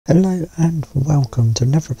Hello and welcome to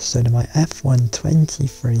another episode of my F1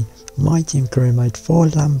 23 My Team Career Mode for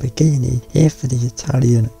Lamborghini here for the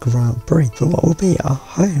Italian Grand Prix for what will be a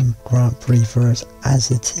home Grand Prix for us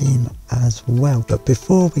as a team as well. But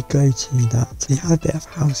before we go to that, we have a bit of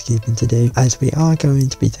housekeeping to do as we are going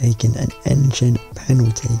to be taking an engine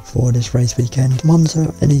penalty for this race weekend.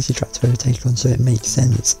 Monza, an easy track to overtake on, so it makes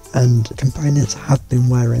sense, and components have been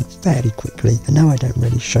wearing fairly quickly. I know I don't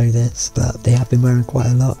really show this, but they have been wearing quite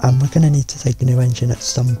a lot, and we're going to need to take a new engine at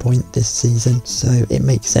some point this season, so it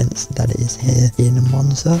makes sense that it is here in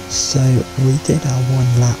Monza. So we did our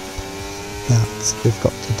one lap that we've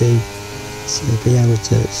got to do to be able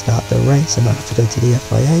to start the race. I might have to go to the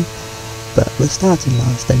FIA, but we're starting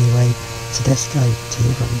last anyway, so let's go to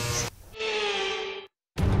the race.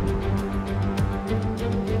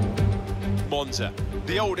 Monza,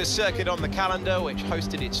 the oldest circuit on the calendar, which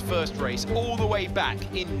hosted its first race all the way back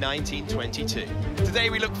in 1922. Today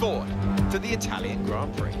we look forward to the Italian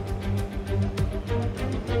Grand Prix.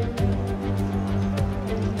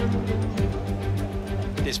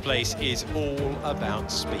 This place is all about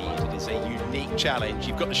speed. It is a unique challenge.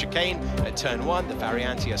 You've got the chicane at turn 1, the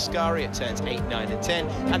Variante Ascari at turns 8, 9 and 10,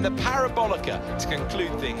 and the Parabolica to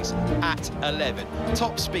conclude things at 11.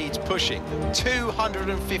 Top speeds pushing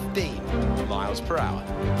 215 miles per hour.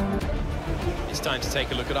 It's time to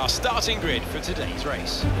take a look at our starting grid for today's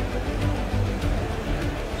race.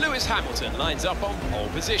 Lewis Hamilton lines up on pole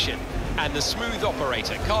position, and the smooth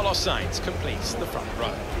operator Carlos Sainz completes the front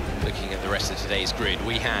row. Looking at the rest of today's grid,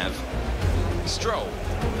 we have Stroll,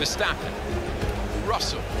 Verstappen,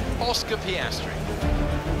 Russell, Oscar Piastri,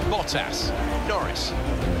 Bottas, Norris,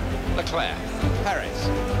 Leclerc, Perez,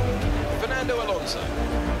 Fernando Alonso,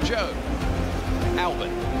 Joe,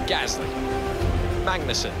 Albon, Gasly,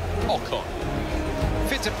 Magnussen, Ocon,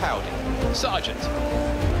 Fittipaldi, Sargent,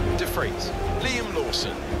 De Vries, Liam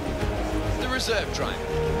Lawson, the reserve driver,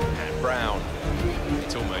 and Brown.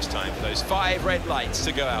 It's almost time for those 5 red lights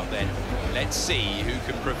to go out then. Let's see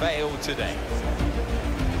who can prevail today.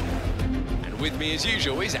 And with me as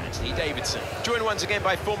usual is Anthony Davidson, joined once again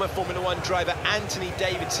by former Formula 1 driver Anthony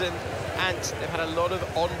Davidson, and they've had a lot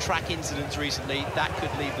of on-track incidents recently that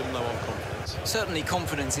could leave them low on confidence. Certainly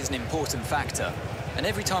confidence is an important factor, and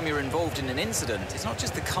every time you're involved in an incident, it's not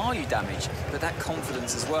just the car you damage, but that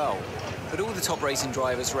confidence as well. But all the top racing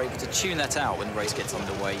drivers are able to tune that out when the race gets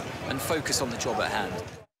underway and focus on the job at hand.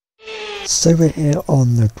 So we're here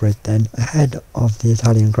on the grid then, ahead of the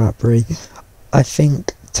Italian Grand Prix. I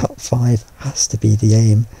think top 5 has to be the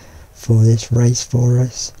aim for this race for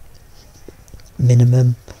us.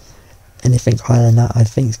 Minimum. Anything higher than that I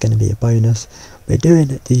think is going to be a bonus. We're doing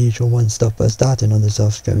it the usual one-stopper, starting on the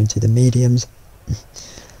softs, going to the mediums.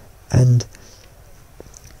 And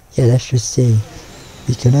yeah, let's just see.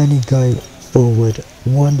 We can only go forward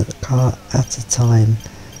one car at a time.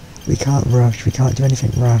 We can't rush, we can't do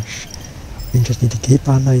anything rash. We just need to keep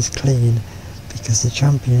our nose clean, because the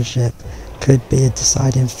championship could be a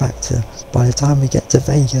deciding factor by the time we get to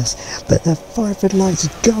Vegas. But the 5 red lights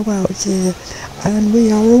go out here, and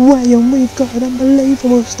we are away, and we've got an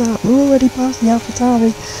unbelievable start. We're already past the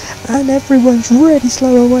AlphaTauri, and everyone's really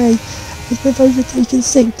slow away. We've overtaken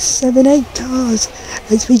 6, 7, 8 cars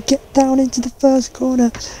as we get down into the first corner,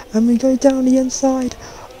 and we go down the inside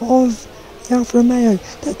of the Alfa Romeo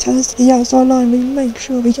that turns to the outside line. We make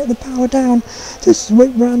sure we get the power down to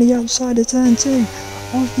sweep round the outside of turn 2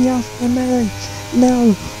 of the Alfa Romeo.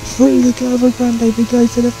 Now through the Curva Grande we go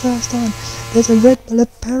for the first time. There's a Red Bull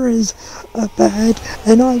of Perez up ahead,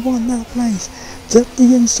 and I want that place. Up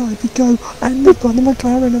the inside we go, and we've got the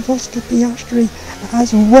McLaren of Oscar Piastri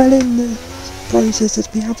as well in the process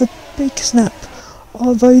as we have a big snap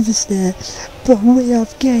of oversteer, but we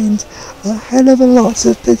have gained a hell of a lot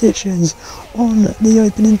of positions on the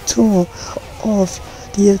opening tour of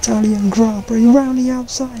the Italian Grand Prix. Round the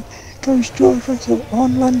outside goes George Russell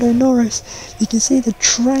on Lando Norris. You can see the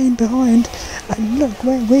train behind, and look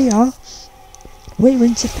where we are. We're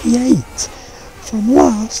into P8 from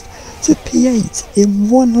last to P8 in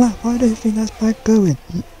one lap. I don't think that's bad going.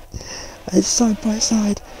 As side by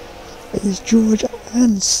side is George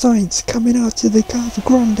and Sainz coming out to the Curva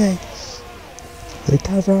Grande, the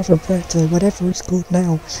Curva Alfa, whatever it's called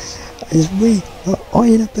now, as we are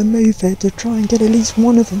eyeing up a move here to try and get at least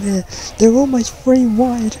one of them here. They're almost 3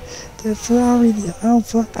 wide, the Ferrari, the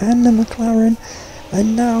Alfa and the McLaren,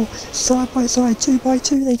 and now side by side, 2 by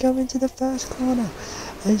 2, they go into the first corner.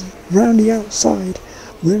 As round the outside,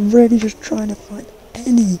 we're really just trying to find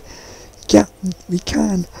any gap we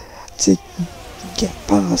can to get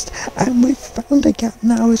past, and we've found a gap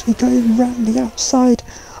now as we go round the outside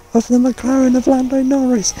of the McLaren of Lando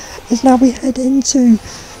Norris, as now we head into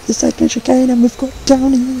the second chicane, and we've got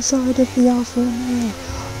down the inside of the Alfa Romeo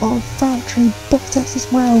of Valtteri Bottas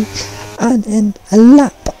as well, and in a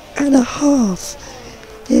lap and a half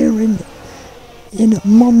here in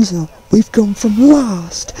Monza, we've gone from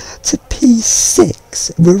last to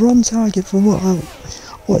P6. We're on target for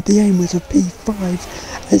what the aim was of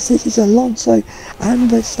P5, as this is Alonso and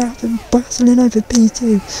Verstappen battling over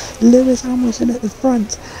P2. Lewis Hamilton at the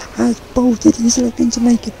front has bolted. He's looking to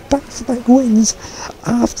make it back-to-back wins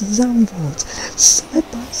after Zandvoort. Side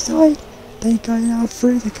by side, they go now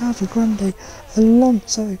through the Curva Grande.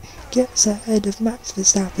 Alonso gets ahead of Max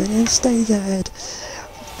Verstappen and stays ahead.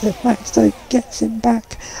 But Max though gets him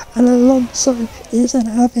back, and Alonso isn't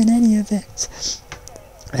having any of it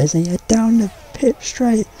as they head down the pit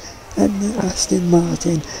straight, and the Aston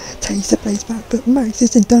Martin takes the place back, but Max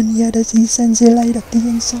isn't done yet as he sends it late up the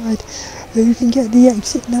inside. Who can get the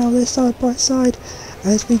exit now? They're side by side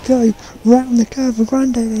as we go round the Curva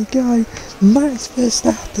Grande. They go. Max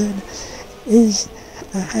Verstappen is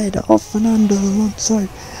ahead of Fernando Alonso,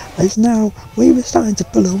 as now we were starting to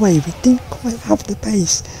pull away. We didn't quite have the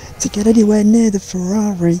pace to get anywhere near the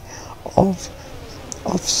Ferrari of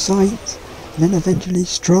sight, and then eventually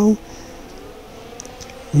Stroll,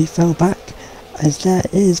 he fell back, as there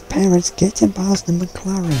is Perez getting past the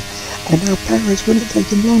McLaren, and now Perez wouldn't take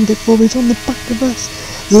him long before he's on the back of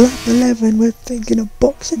us. Lap 11, we're thinking of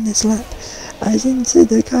boxing this lap, as into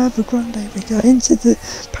the Curva Grande we go, into the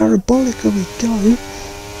Parabolica we go,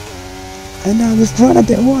 and now we've run a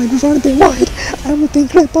bit wide, and we've been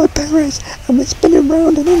clipped by Perez, and we're spinning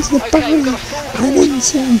round and into the barrier, and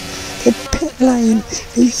into the pit lane.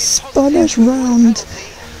 He spun us round.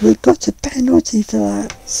 We've got a penalty for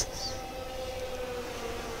that.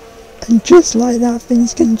 And just like that,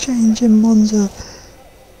 things can change in Monza.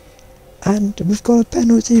 And we've got a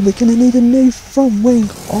penalty. We're going to need a new front wing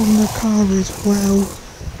on the car as well.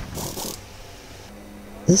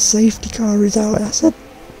 The safety car is out. That's a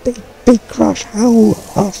big crash. How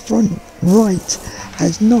our front right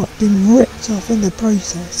has not been ripped off in the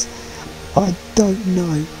process, I don't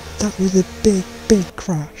know. That was a big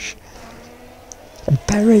crash. And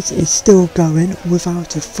Perez is still going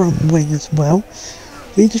without a front wing as well.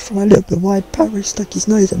 We just try a little bit wide. Perez stuck his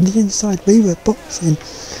nose at the inside. We were boxing.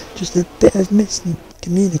 Just a bit of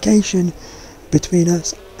miscommunication between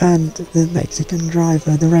us and the Mexican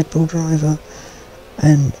driver, the Red Bull driver,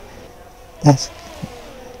 and that's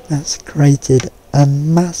created a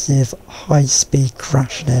massive high-speed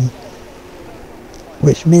crash then,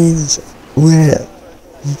 which means we're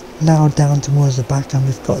now down towards the back and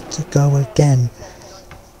we've got to go again,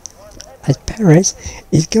 as Perez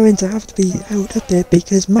is going to have to be held up here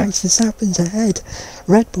because Max Verstappen's ahead.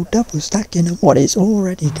 Red Bull double stacking, and what is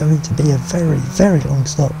already going to be a very long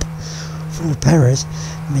stop for Perez,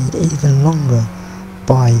 made even longer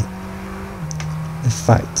by the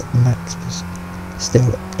fact Max was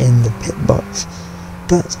still in the pit box.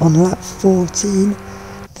 But on lap 14,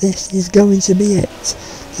 this is going to be it.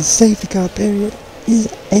 The safety car period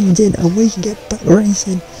is ending and we can get back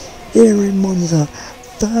racing here in Monza.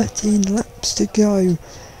 13 laps to go.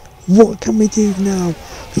 What can we do now?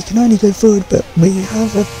 We can only go forward, but we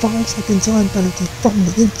have a 5-second time penalty from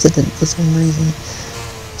the incident for some reason,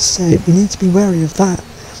 so we need to be wary of that.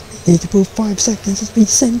 We need to pull 5 seconds as we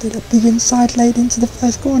send it up the inside lane into the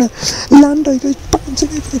first corner. Lando goes bouncing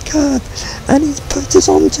over the curb and he's put us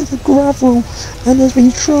onto the gravel, and as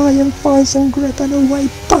we try and find some grip and a way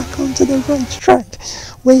back onto the racetrack,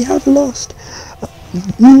 we have lost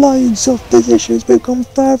loads of positions. We've gone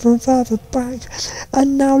further and further back,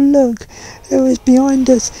 and now look who is behind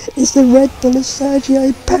us. It's the Red Bull of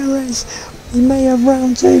Sergio Perez. We may have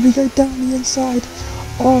round 2. We go down the inside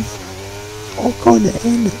of Ocon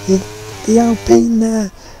in the Alpine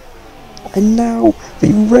there, and now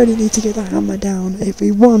we really need to get the hammer down if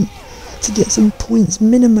we want to get some points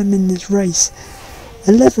minimum in this race.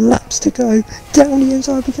 11 laps to go. Down the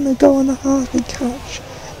inside we're going to go on the HAAS. We catch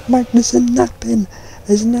Magnussen napping,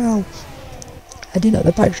 as now heading up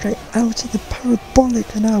the back straight out of the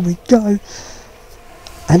Parabolica. Now we go,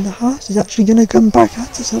 and the HAAS is actually going to come back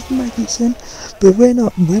at us off Magnussen, but we're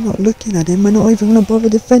not looking at him. We're not even going to bother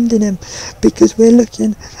defending him because we're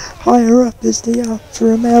looking higher up as the Alfa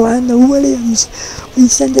Romeo and the Williams. We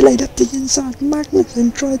send it late up the inside.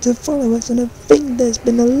 Magnussen tried to follow us, and I think there's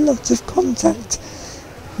been a lot of contact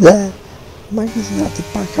there. Magnussen had to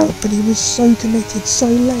back out, but he was so committed so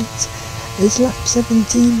late. It's lap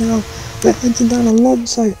 17 now. We're hunting down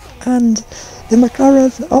Alonso and the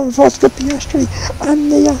McLaren of Oscar Piastri,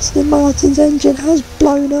 and the Aston Martin's engine has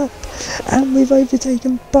blown up, and we've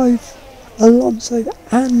overtaken both Alonso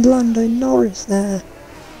and Lando Norris there.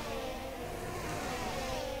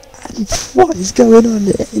 What is going on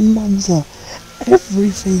in Monza?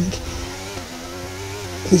 Everything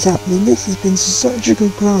is happening. This has been such a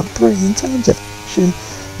good Grand Prix in terms of action,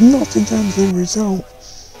 not in terms of result.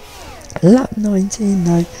 Lap 19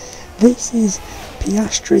 though, this is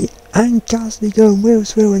Piastri and Gasly going wheel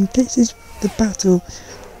to wheel, and this is the battle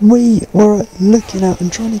we were looking at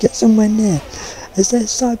and trying to get somewhere near, as they're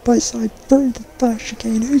side by side through the first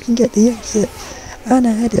chicane. Who can get the exit? And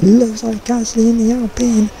ahead it looks like Gasly in the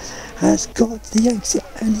Alpine has got the exit,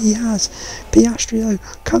 and he has. Piastri though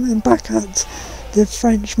coming back at the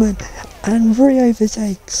Frenchman and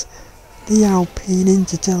re-overtakes the Alpine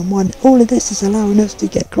into turn 1. All of this is allowing us to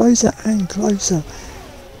get closer and closer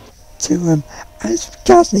to him. As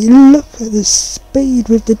Gasly, look at the speed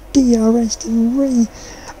with the DRS to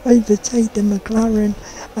re-overtake the McLaren,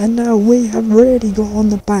 and now we have really got on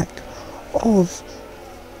the back of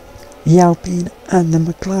the Alpine and the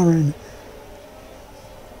McLaren.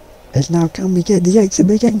 As now, can we get the exit?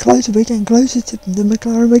 We're getting closer to the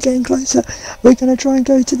McLaren, we're getting closer. We're going to try and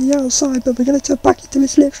go to the outside, but we're going to turn back into a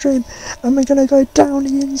slipstream, and we're going to go down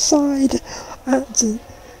the inside at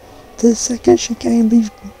the second chicane. We've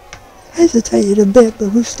hesitated a bit,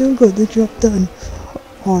 but we've still got the job done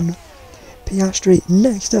on Piastri.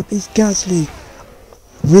 Next up is Gasly.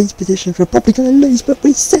 Reed's position, we're probably going to lose, but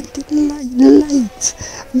we sent it late,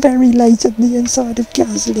 very late at the inside of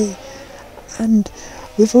Gasly. And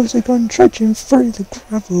we've also gone trudging through the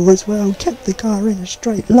gravel as well, kept the car in a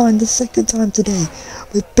straight line the second time today.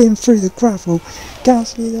 We've been through the gravel.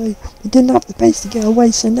 Gasly though, we didn't have the pace to get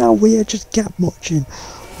away, so now we are just gap watching.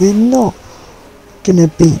 We're not going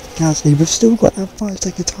to beat Gasly, we've still got that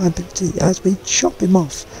 5-second time penalty as we chop him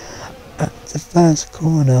off at the first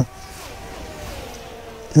corner.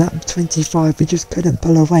 Lap 25, we just couldn't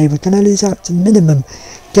pull away. We're going to lose out to minimum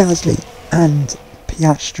Gasly and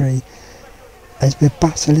Piastri as we're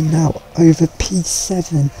battling now over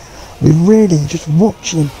P7. We're really just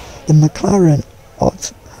watching the McLaren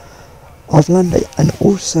of Lando and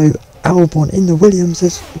also Albon in the Williams,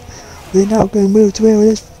 as we're now going wheel to wheel.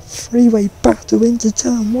 This freeway battle into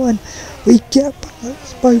turn 1. We get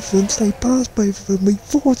past both of them, stay past both of them. We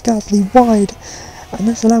force Gasly wide, and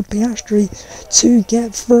that's allowed Piastri to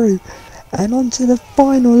get through. And onto the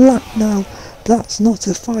final lap now. That's not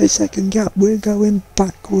a 5-second gap, we're going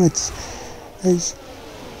backwards. There's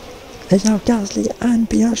now Gasly and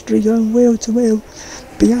Piastri going wheel to wheel.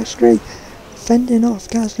 Piastri fending off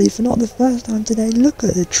Gasly for not the first time today. Look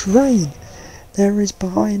at the train there is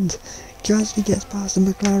behind. Gasly gets past the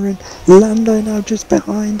McLaren. Lando now just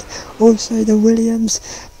behind. Also the Williams.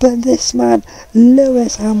 But this man,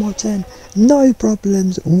 Lewis Hamilton, no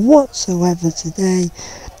problems whatsoever today.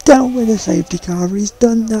 Dealt with a safety car. He's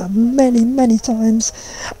done that many times.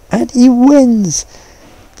 And he wins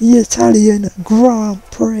the Italian Grand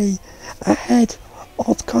Prix ahead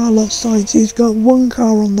of Carlos Sainz, who's got one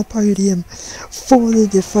car on the podium for the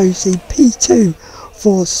Tifosi. P2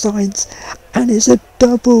 for Sainz, and it's a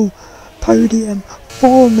double podium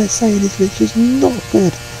for Mercedes, which is not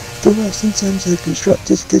good for us in terms of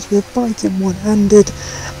constructors, because we're fighting one-handed.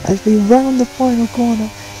 As we round the final corner,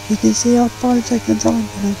 you can see our 5-second time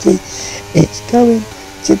penalty. It's going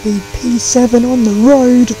to be P7 on the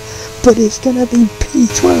road, but it's going to be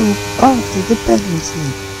P12 after the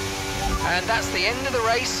penalty. And that's the end of the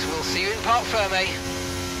race. We'll see you in Parc Fermé.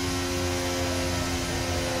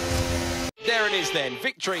 There it is then,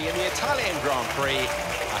 victory in the Italian Grand Prix,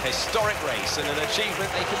 a historic race and an achievement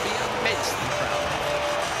they can be immensely proud of.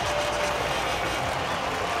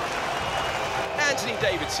 Anthony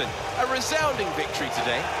Davidson, a resounding victory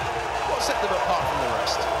today. What set them apart from the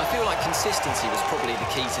rest? I feel like consistency was probably the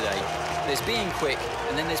key today. There's being quick,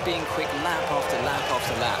 and then there's being quick lap after lap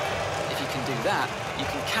after lap. If you can do that, you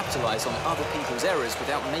can capitalise on other people's errors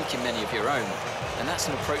without making many of your own. And that's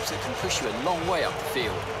an approach that can push you a long way up the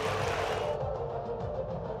field.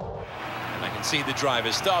 And I can see the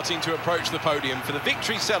drivers starting to approach the podium for the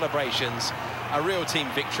victory celebrations. A real team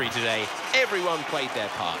victory today. Everyone played their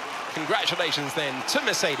part. Congratulations then to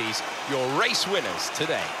Mercedes, your race winners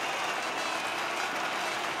today.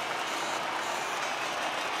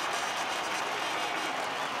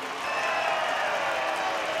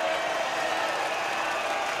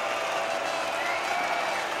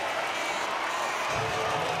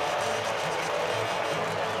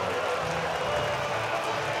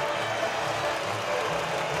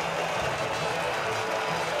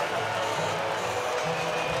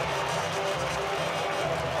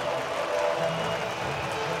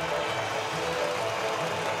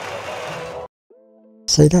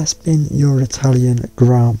 So that's been your Italian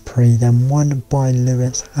Grand Prix, then won by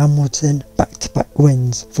Lewis Hamilton. Back-to-back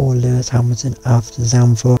wins for Lewis Hamilton after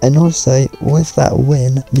Zandvoort, and also with that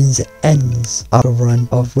win means it ends our run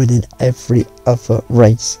of winning every other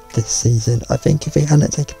race this season. I think if he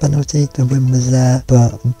hadn't taken a penalty, the win was there,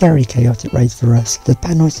 but very chaotic race for us. The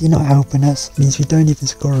penalty not helping us means we don't even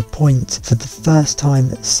score a point for the first time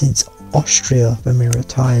since Austria when we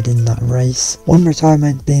retired in that race. One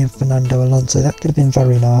retirement being Fernando Alonso. That could have been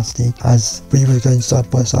very nasty, as we were going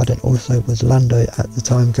side by side, and also was Lando at the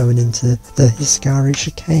time going into the Hiscari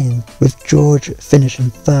chicane. With George finishing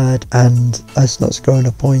third and us not scoring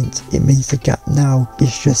a point, it means the gap now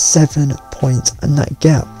is just 7 points, and that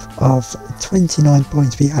gap of 29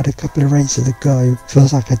 points we had a couple of races ago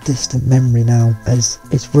feels like a distant memory now, as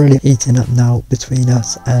it's really eating up now between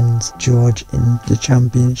us and George in the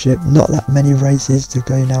championship. Not that many races to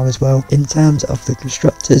go now as well. In terms of the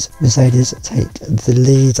constructors, Mercedes take the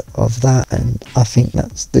lead of that, and I think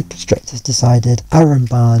that's the constructors decided. Aaron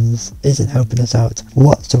Barnes isn't helping us out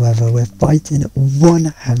whatsoever. We're fighting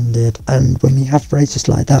one-handed, and when we have races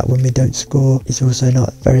like that, when we don't score, it's also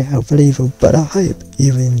not very helpful either. But I hope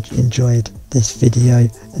you enjoyed this video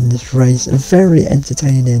and this race, a very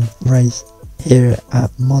entertaining race here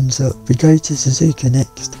at Monza. We go to Suzuka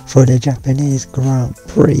next for the Japanese Grand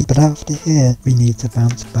Prix, but after here we need to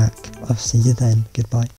bounce back. I'll see you then. Goodbye.